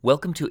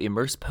Welcome to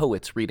Immerse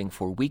Poets reading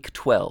for Week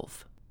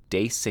 12,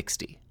 Day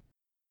 60.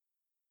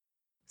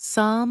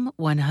 Psalm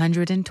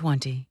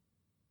 120.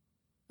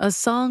 A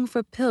song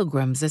for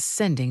pilgrims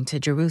ascending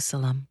to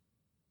Jerusalem.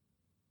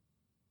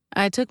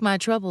 I took my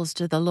troubles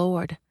to the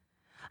Lord.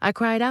 I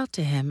cried out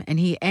to him, and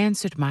he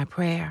answered my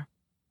prayer.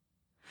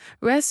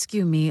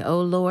 Rescue me, O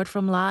Lord,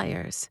 from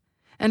liars,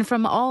 and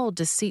from all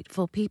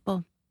deceitful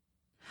people.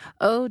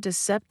 O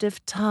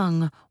deceptive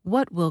tongue,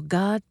 what will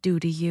God do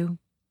to you?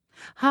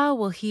 How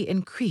will he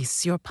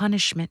increase your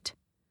punishment?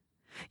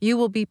 You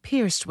will be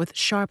pierced with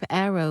sharp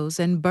arrows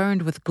and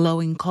burned with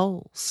glowing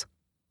coals.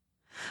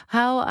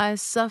 How I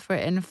suffer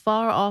in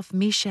far-off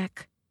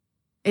Meshech.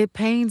 It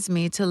pains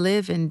me to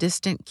live in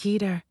distant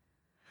Kedar.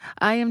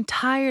 I am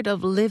tired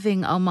of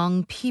living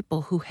among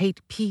people who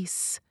hate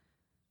peace.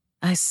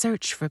 I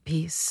search for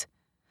peace,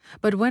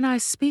 but when I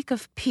speak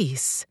of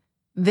peace,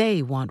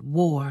 they want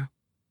war.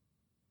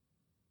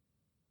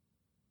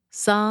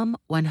 Psalm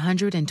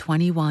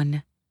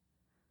 121.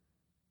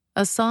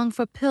 A song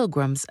for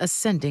pilgrims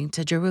ascending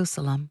to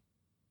Jerusalem.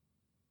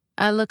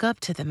 I look up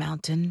to the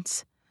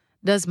mountains.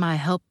 Does my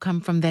help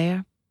come from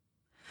there?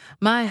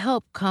 My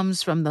help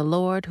comes from the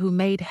Lord who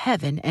made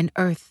heaven and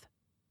earth.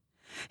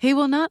 He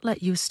will not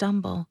let you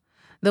stumble.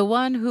 The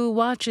one who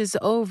watches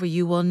over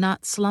you will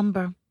not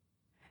slumber.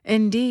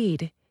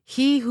 Indeed,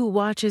 he who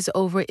watches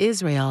over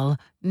Israel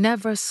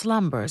never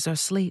slumbers or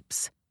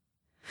sleeps.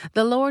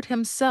 The Lord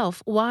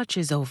himself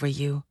watches over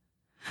you.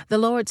 The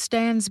Lord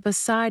stands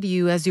beside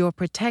you as your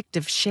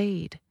protective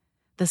shade.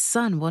 The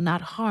sun will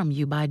not harm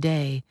you by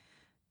day,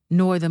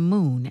 nor the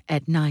moon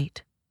at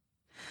night.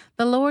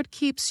 The Lord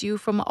keeps you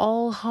from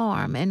all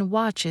harm and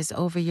watches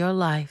over your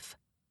life.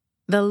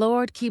 The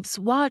Lord keeps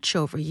watch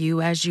over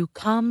you as you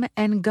come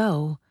and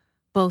go,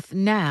 both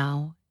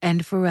now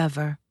and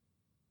forever.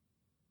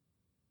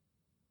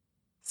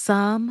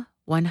 Psalm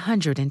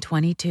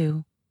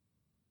 122.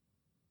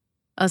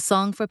 A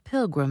song for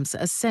pilgrims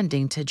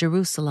ascending to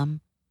Jerusalem.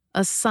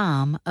 A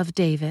psalm of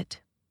David.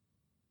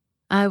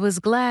 I was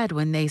glad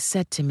when they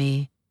said to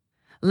me,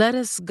 "Let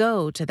us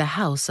go to the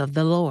house of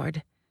the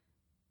Lord."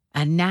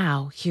 And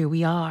now here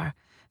we are,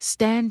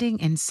 standing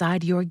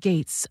inside your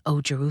gates,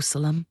 O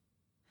Jerusalem.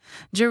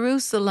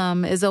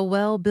 Jerusalem is a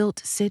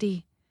well-built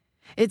city.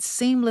 Its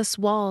seamless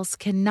walls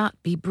cannot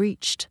be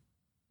breached.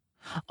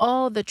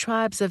 All the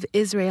tribes of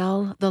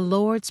Israel, the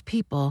Lord's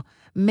people,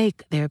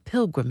 make their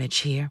pilgrimage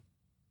here.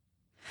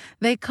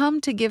 They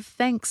come to give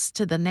thanks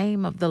to the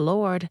name of the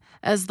Lord,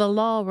 as the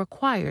law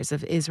requires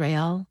of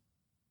Israel.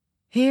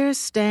 Here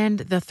stand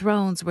the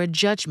thrones where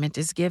judgment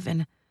is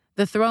given,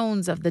 the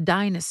thrones of the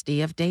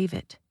dynasty of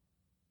David.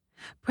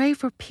 Pray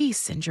for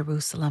peace in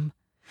Jerusalem.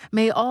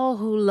 May all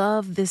who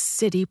love this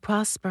city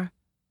prosper.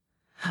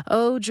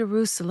 O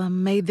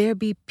Jerusalem, may there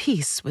be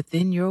peace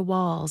within your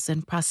walls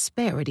and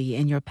prosperity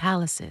in your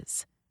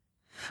palaces.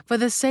 For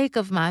the sake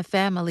of my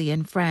family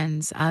and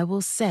friends, I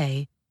will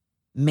say,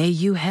 may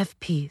you have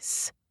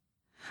peace.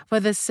 For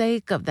the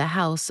sake of the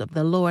house of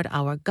the Lord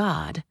our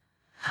God,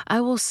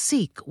 I will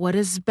seek what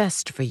is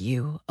best for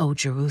you, O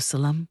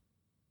Jerusalem.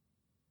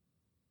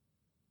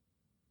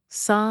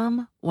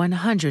 Psalm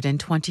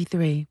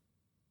 123.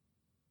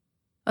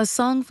 A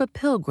song for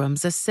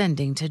pilgrims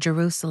ascending to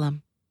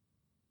Jerusalem.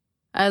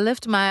 I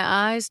lift my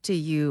eyes to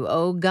you,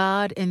 O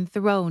God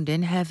enthroned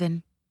in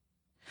heaven.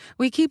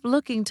 We keep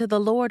looking to the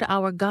Lord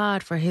our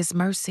God for his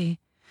mercy,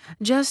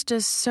 just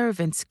as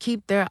servants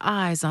keep their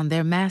eyes on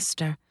their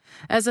master,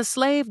 as a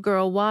slave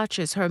girl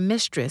watches her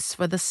mistress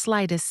for the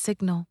slightest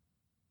signal.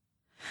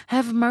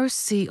 Have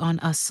mercy on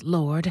us,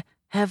 Lord,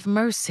 have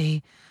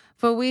mercy,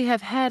 for we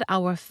have had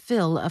our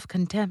fill of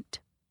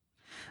contempt.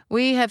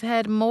 We have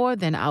had more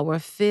than our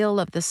fill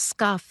of the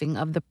scoffing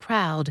of the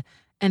proud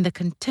and the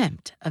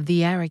contempt of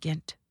the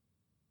arrogant.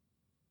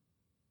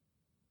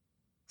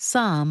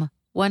 Psalm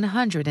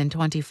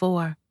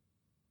 124.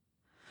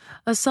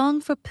 A song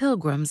for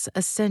pilgrims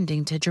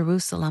ascending to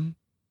Jerusalem.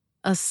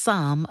 A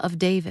psalm of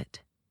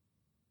David.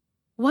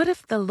 What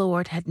if the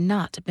Lord had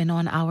not been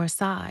on our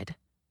side?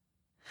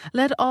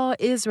 Let all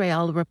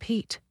Israel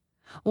repeat,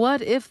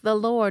 what if the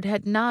Lord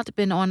had not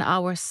been on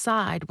our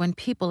side when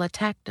people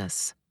attacked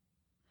us?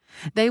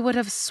 They would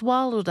have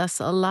swallowed us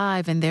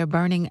alive in their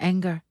burning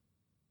anger.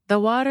 The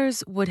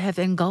waters would have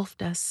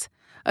engulfed us.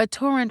 A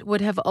torrent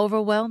would have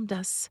overwhelmed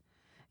us.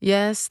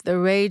 Yes, the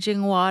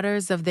raging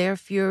waters of their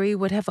fury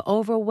would have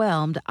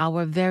overwhelmed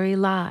our very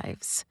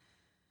lives.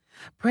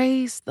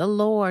 Praise the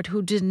Lord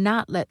who did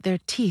not let their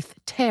teeth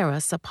tear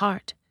us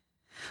apart.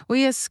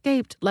 We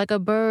escaped like a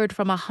bird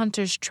from a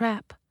hunter's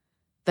trap.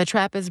 The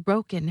trap is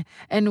broken,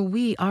 and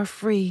we are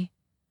free.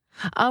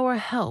 Our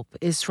help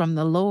is from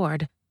the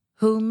Lord,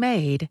 who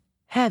made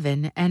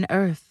heaven and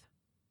earth.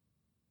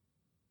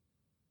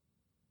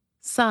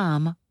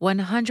 Psalm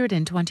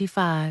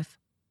 125.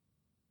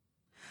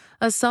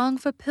 A song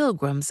for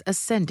pilgrims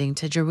ascending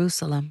to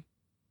Jerusalem.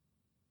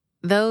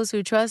 Those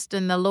who trust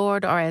in the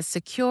Lord are as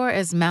secure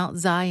as Mount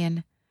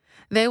Zion.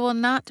 They will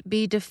not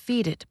be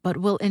defeated, but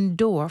will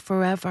endure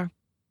forever.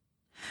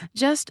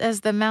 Just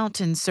as the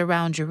mountains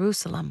surround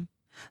Jerusalem,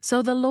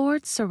 So the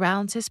Lord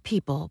surrounds his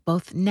people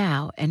both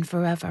now and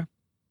forever.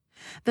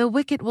 The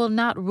wicked will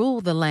not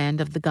rule the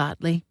land of the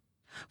godly,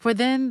 for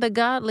then the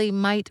godly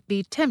might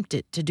be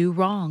tempted to do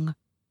wrong.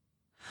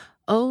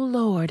 O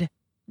Lord,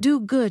 do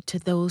good to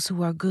those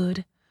who are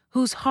good,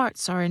 whose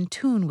hearts are in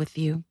tune with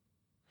you.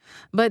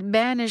 But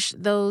banish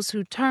those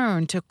who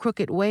turn to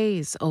crooked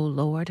ways, O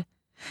Lord.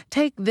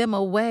 Take them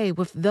away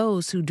with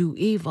those who do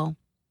evil.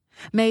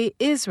 May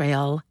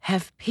Israel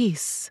have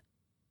peace.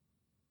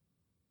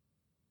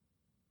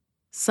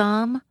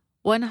 Psalm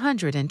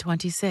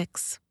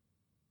 126.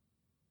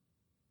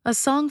 A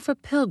song for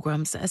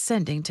pilgrims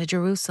ascending to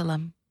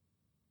Jerusalem.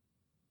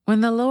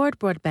 When the Lord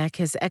brought back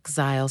his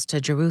exiles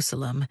to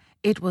Jerusalem,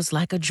 it was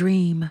like a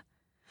dream.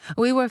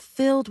 We were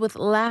filled with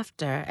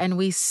laughter and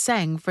we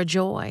sang for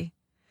joy.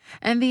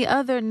 And the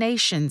other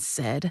nations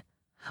said,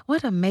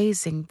 "What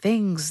amazing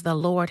things the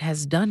Lord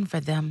has done for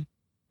them."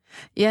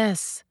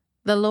 Yes,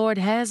 the Lord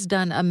has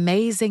done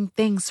amazing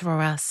things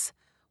for us.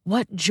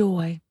 What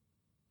joy!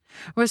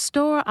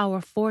 Restore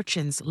our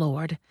fortunes,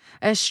 Lord,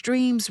 as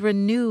streams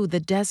renew the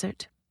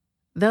desert.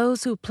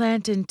 Those who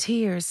plant in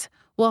tears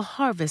will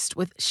harvest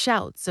with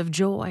shouts of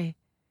joy.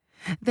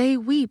 They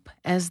weep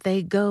as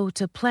they go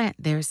to plant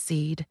their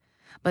seed,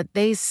 but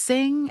they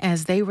sing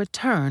as they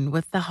return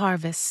with the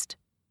harvest.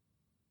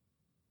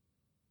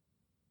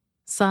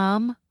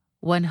 Psalm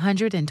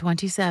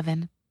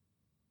 127.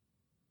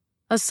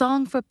 A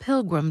song for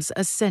pilgrims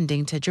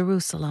ascending to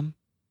Jerusalem.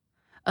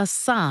 A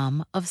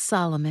psalm of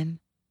Solomon.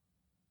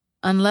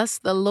 Unless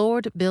the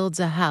Lord builds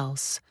a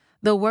house,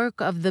 the work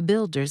of the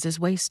builders is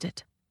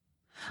wasted.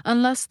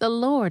 Unless the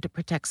Lord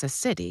protects a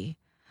city,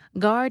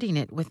 guarding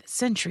it with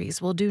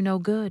sentries will do no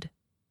good.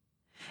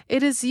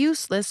 It is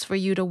useless for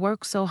you to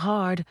work so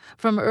hard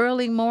from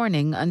early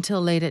morning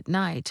until late at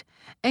night,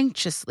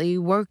 anxiously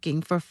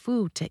working for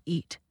food to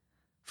eat,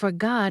 for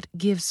God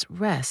gives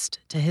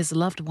rest to his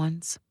loved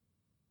ones.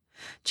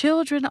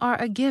 Children are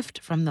a gift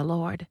from the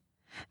Lord.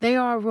 They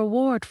are a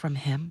reward from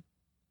him.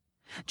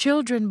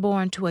 Children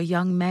born to a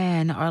young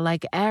man are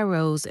like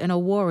arrows in a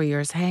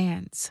warrior's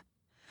hands.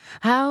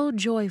 How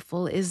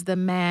joyful is the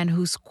man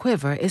whose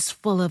quiver is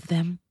full of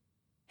them.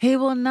 He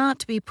will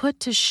not be put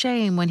to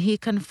shame when he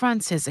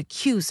confronts his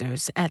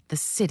accusers at the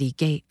city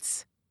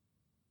gates.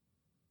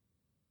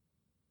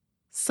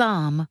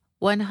 Psalm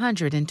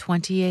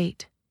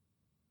 128.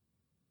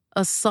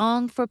 A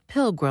song for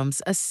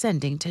pilgrims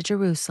ascending to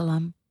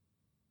Jerusalem.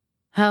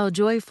 How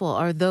joyful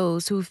are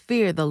those who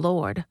fear the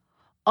Lord,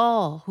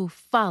 all who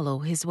follow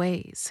his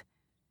ways.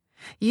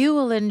 You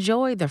will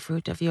enjoy the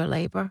fruit of your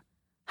labor.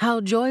 How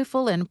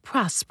joyful and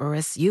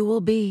prosperous you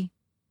will be.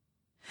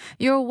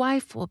 Your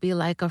wife will be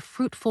like a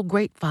fruitful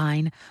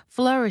grapevine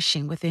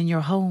flourishing within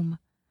your home.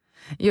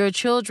 Your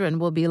children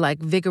will be like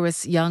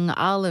vigorous young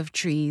olive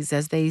trees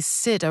as they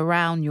sit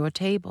around your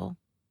table.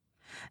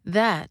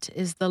 That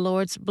is the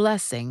Lord's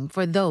blessing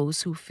for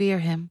those who fear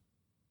him.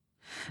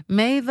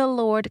 May the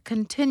Lord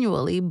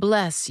continually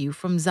bless you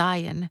from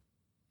Zion.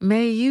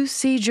 May you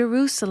see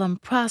Jerusalem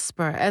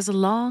prosper as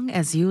long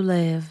as you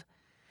live.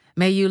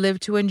 May you live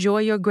to enjoy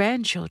your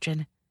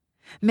grandchildren.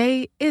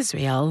 May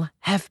Israel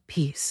have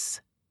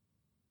peace.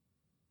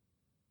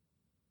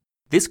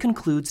 This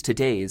concludes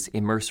today's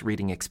Immerse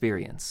reading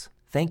experience.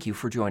 Thank you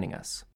for joining us.